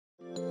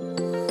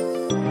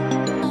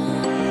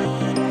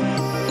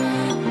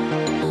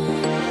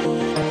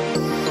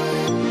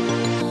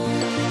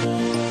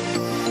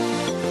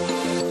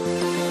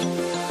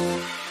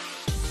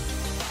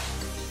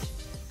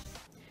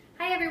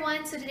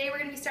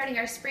starting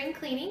our spring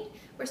cleaning.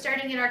 We're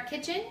starting in our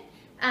kitchen.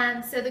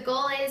 So the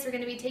goal is we're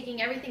going to be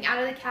taking everything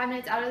out of the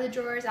cabinets, out of the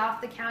drawers,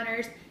 off the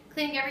counters,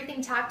 cleaning everything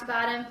top to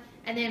bottom,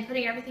 and then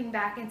putting everything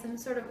back in some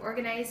sort of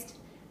organized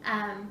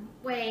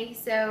way.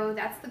 So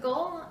that's the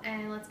goal,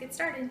 and let's get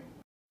started.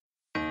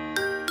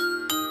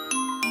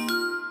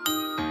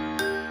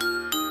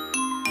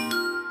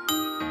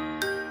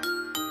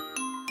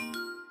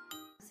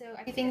 So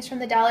I got things from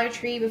the Dollar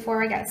Tree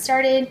before I got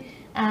started,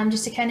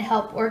 just to kind of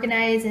help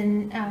organize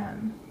and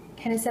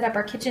kind of set up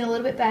our kitchen a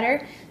little bit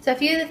better. So a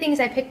few of the things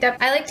I picked up,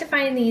 I like to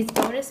find these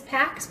bonus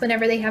packs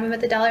whenever they have them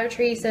at the Dollar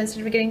Tree. So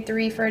instead of getting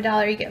 3 for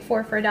 $1, you get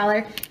 4 for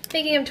 $1,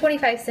 making them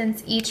 25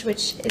 cents each,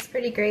 which is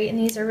pretty great. And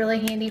these are really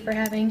handy for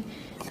having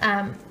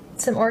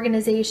some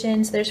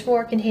organization. So there's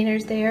 4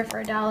 containers there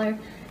for $1,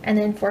 and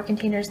then 4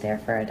 containers there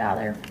for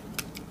 $1.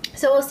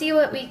 So we'll see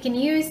what we can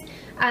use.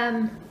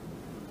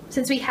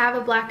 Since we have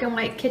a black and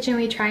white kitchen,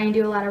 we try and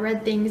do a lot of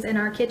red things in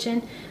our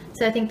kitchen.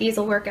 So I think these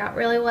will work out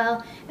really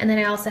well. And then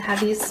I also have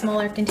these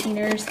smaller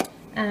containers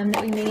that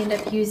we may end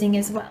up using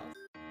as well.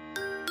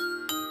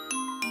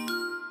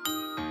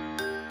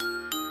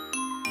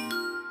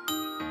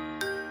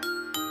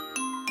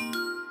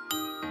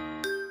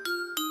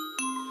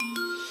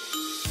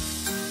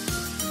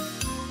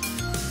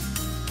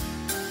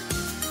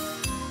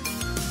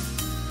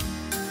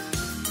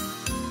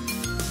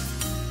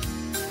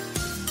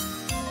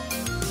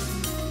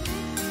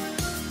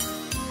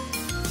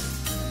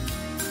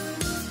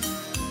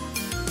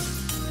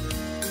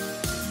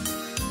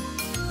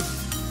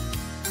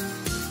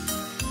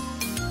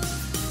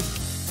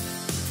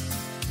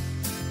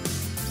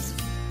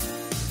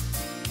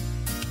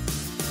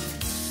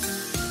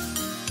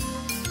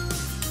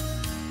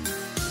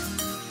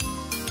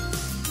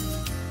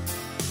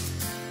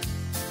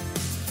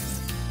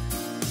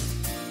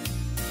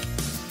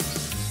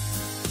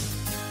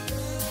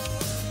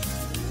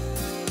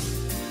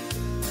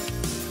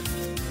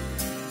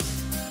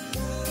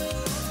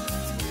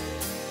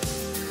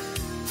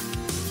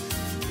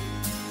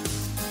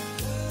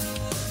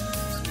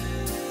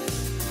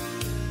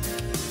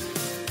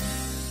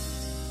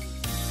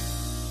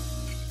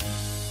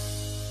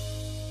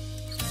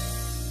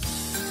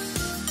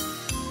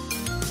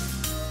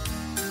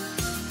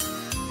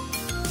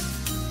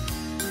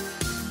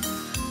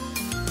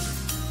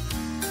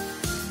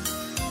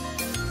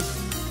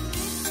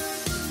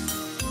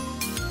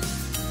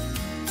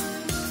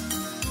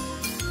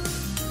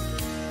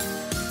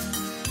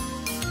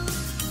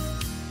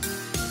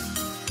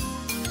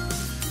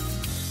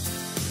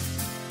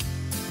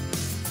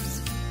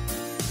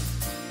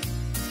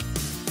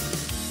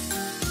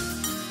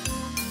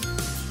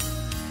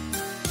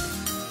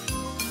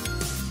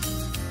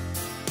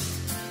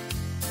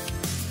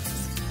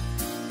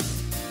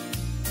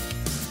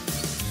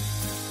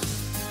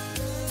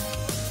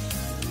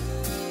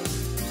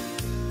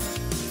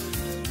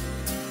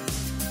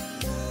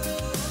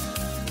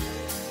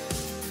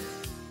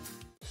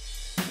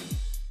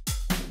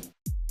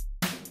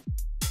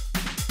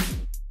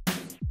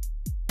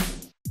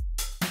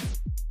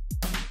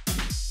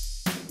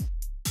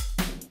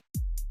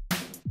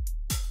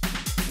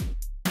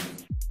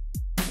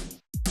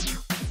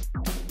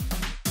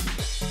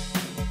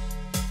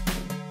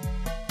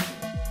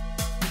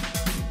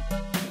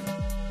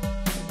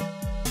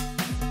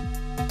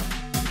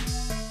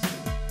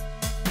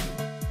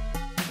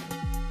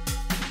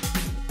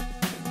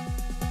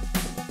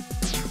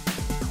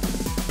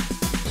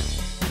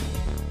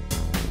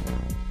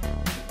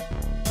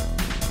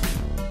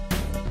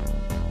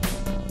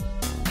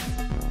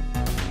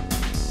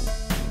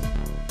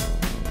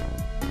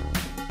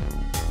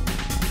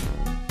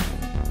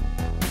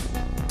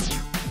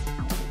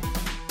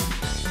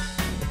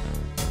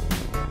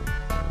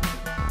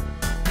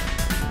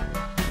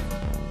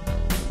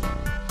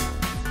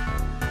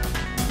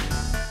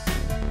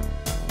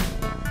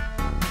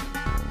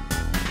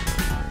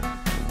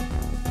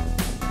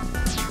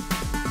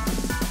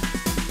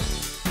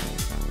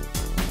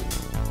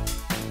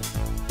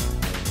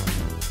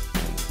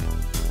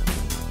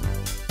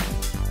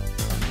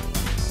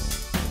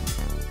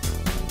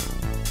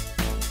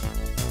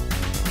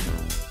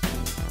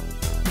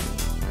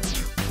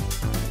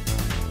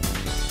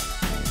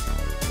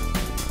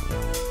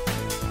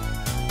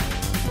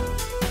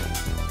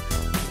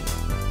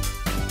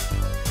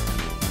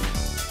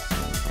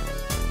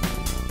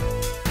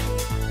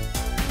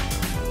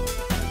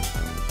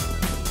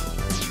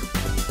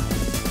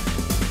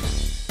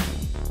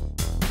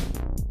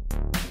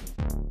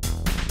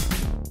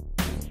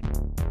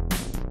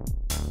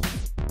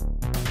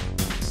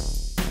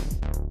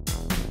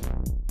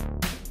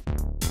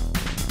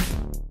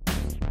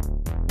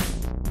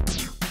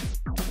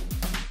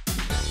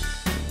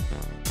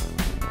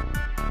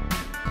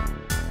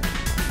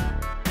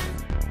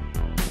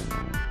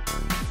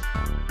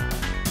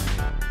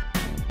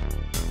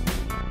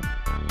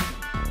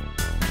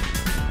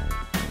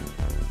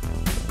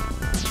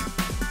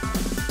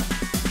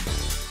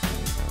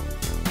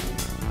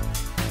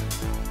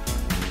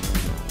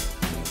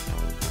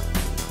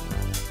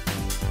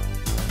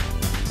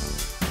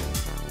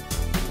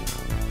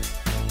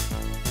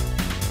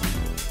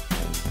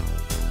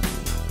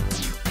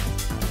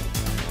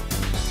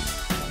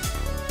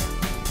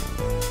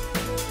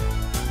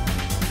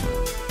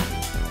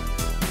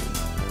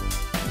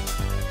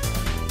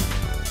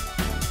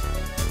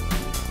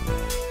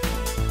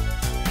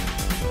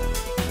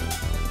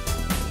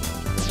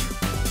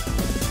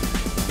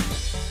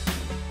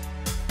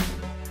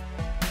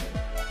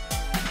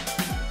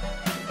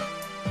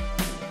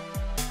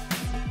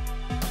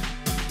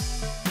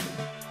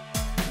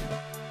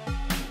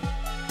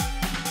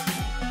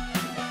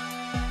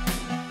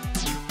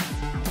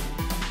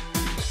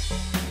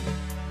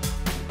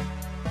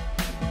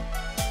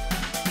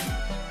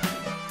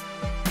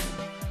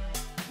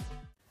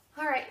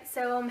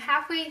 So I'm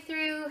halfway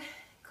through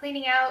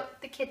cleaning out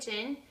the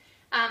kitchen.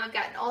 I've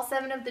gotten all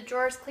 7 of the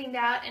drawers cleaned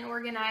out and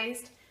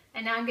organized,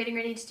 and now I'm getting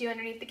ready to do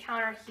underneath the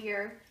counter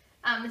here.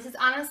 This is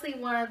honestly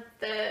one of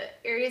the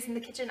areas in the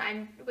kitchen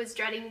I was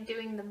dreading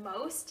doing the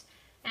most,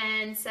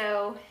 and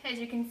so as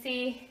you can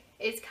see,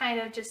 it's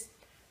kind of just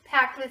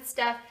packed with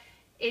stuff.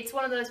 It's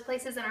one of those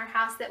places in our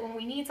house that when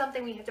we need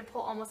something, we have to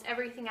pull almost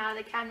everything out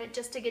of the cabinet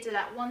just to get to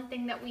that one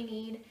thing that we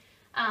need.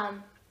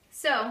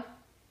 So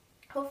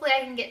hopefully I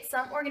can get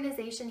some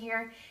organization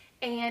here,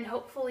 and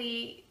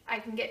hopefully I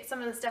can get some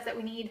of the stuff that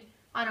we need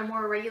on a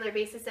more regular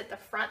basis at the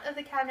front of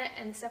the cabinet,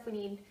 and the stuff we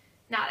need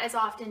not as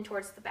often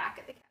towards the back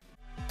of the cabinet.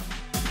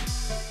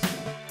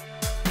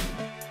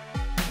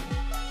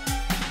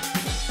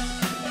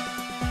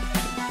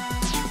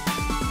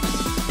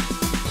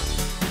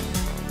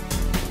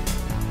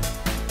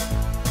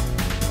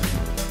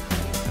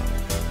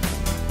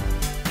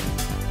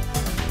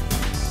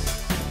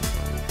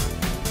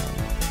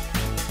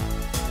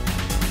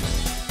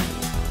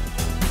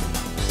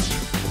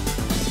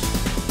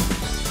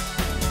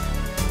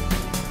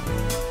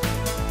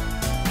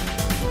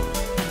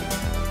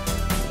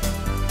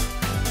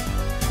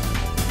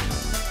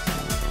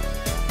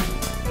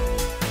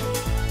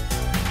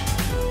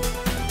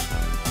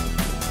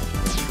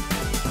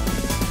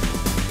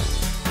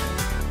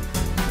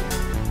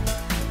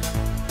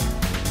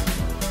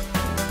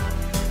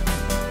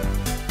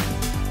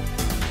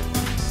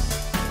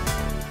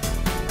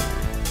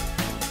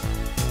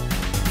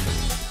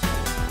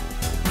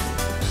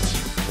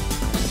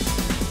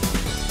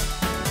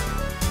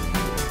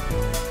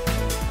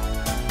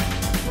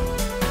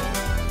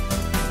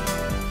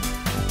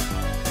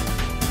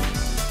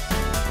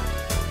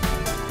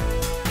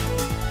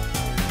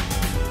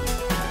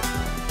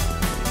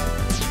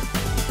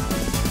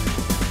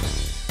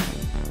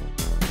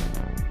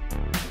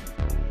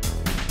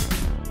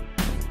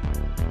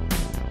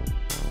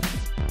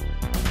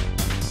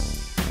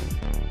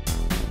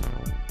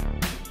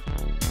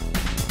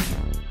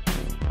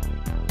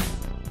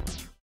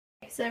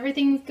 So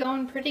everything's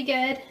going pretty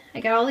good. I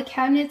got all the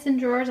cabinets and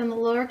drawers on the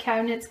lower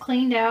cabinets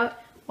cleaned out,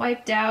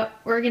 wiped out,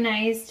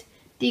 organized,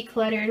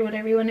 decluttered,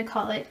 whatever you want to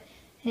call it.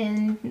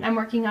 And I'm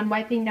working on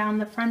wiping down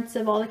the fronts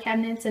of all the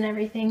cabinets and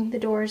everything, the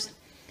doors.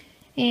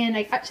 And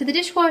I got to the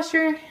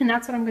dishwasher, and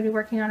that's what I'm going to be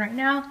working on right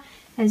now.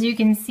 As you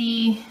can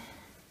see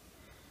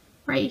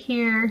right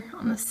here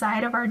on the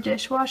side of our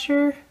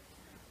dishwasher,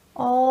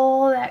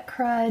 all that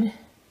crud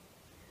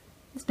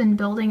has been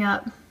building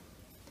up.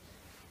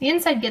 The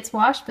inside gets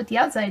washed, but the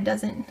outside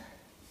doesn't.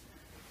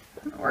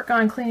 I'm going to work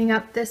on cleaning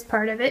up this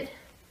part of it.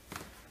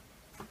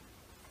 You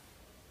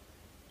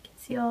can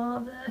see all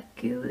of the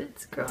goo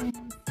that's growing.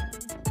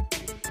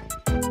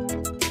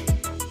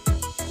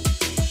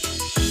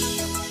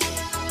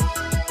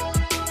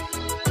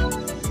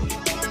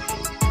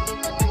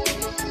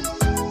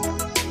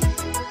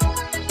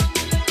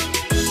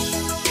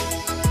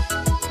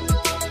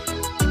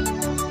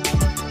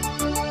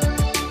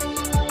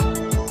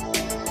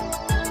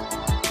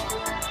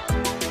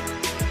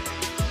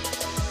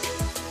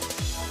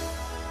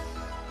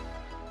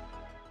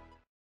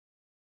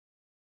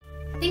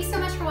 Thanks so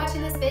much for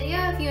watching this video.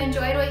 If you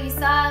enjoyed what you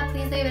saw,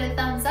 please leave it a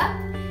thumbs up.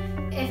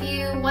 If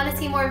you want to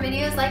see more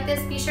videos like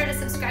this, be sure to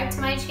subscribe to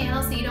my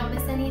channel so you don't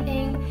miss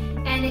anything.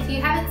 And if you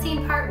haven't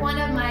seen part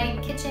 1 of my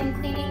kitchen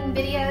cleaning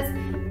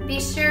videos, be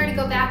sure to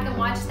go back and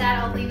watch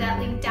that. I'll leave that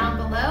link down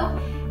below.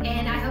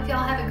 And I hope you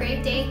all have a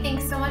great day.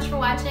 Thanks so much for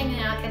watching,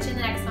 and I'll catch you in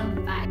the next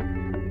one. Bye.